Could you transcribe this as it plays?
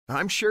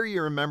I'm sure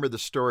you remember the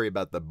story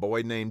about the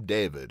boy named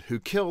David who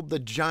killed the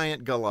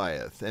giant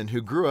Goliath and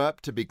who grew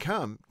up to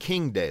become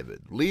King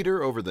David,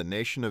 leader over the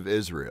nation of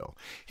Israel.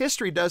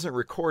 History doesn't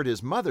record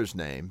his mother's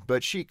name,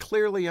 but she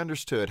clearly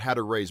understood how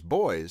to raise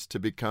boys to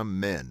become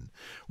men.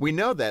 We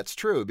know that's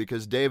true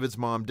because David's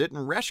mom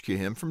didn't rescue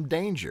him from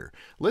danger.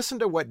 Listen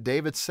to what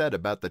David said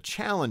about the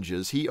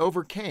challenges he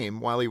overcame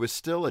while he was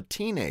still a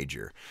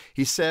teenager.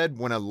 He said,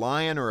 "When a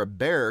lion or a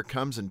bear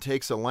comes and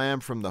takes a lamb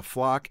from the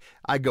flock,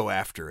 I go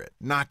after it,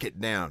 knock it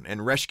down,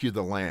 and rescue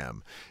the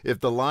lamb. If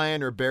the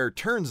lion or bear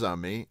turns on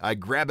me, I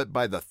grab it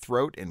by the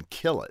throat and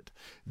kill it."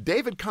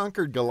 David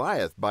conquered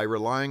Goliath by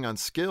relying on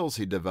skills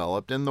he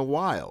developed in the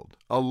wild,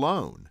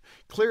 alone.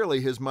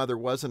 Clearly, his mother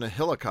wasn't a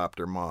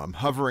helicopter mom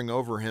hovering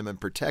over him and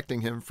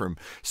protecting him from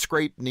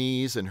scraped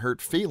knees and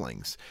hurt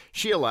feelings.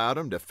 She allowed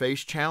him to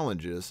face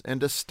challenges and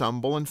to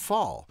stumble and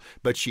fall,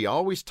 but she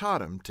always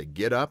taught him to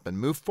get up and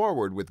move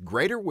forward with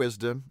greater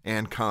wisdom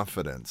and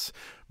confidence.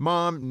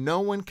 Mom, no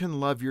one can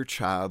love your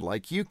child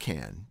like you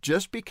can.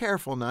 Just be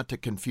careful not to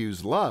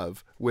confuse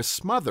love with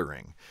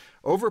smothering.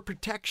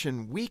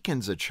 Overprotection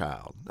weakens a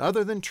child.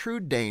 Other than true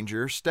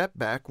danger, step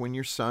back when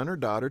your son or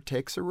daughter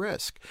takes a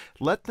risk.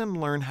 Let them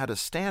learn how to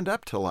stand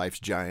up to life's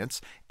giants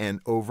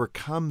and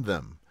overcome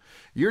them.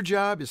 Your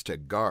job is to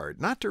guard,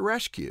 not to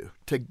rescue,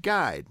 to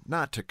guide,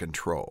 not to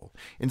control.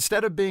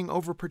 Instead of being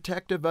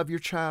overprotective of your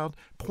child,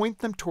 point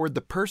them toward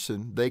the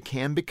person they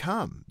can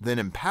become, then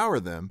empower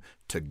them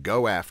to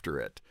go after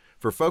it.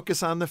 For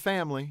Focus on the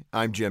Family,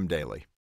 I'm Jim Daly.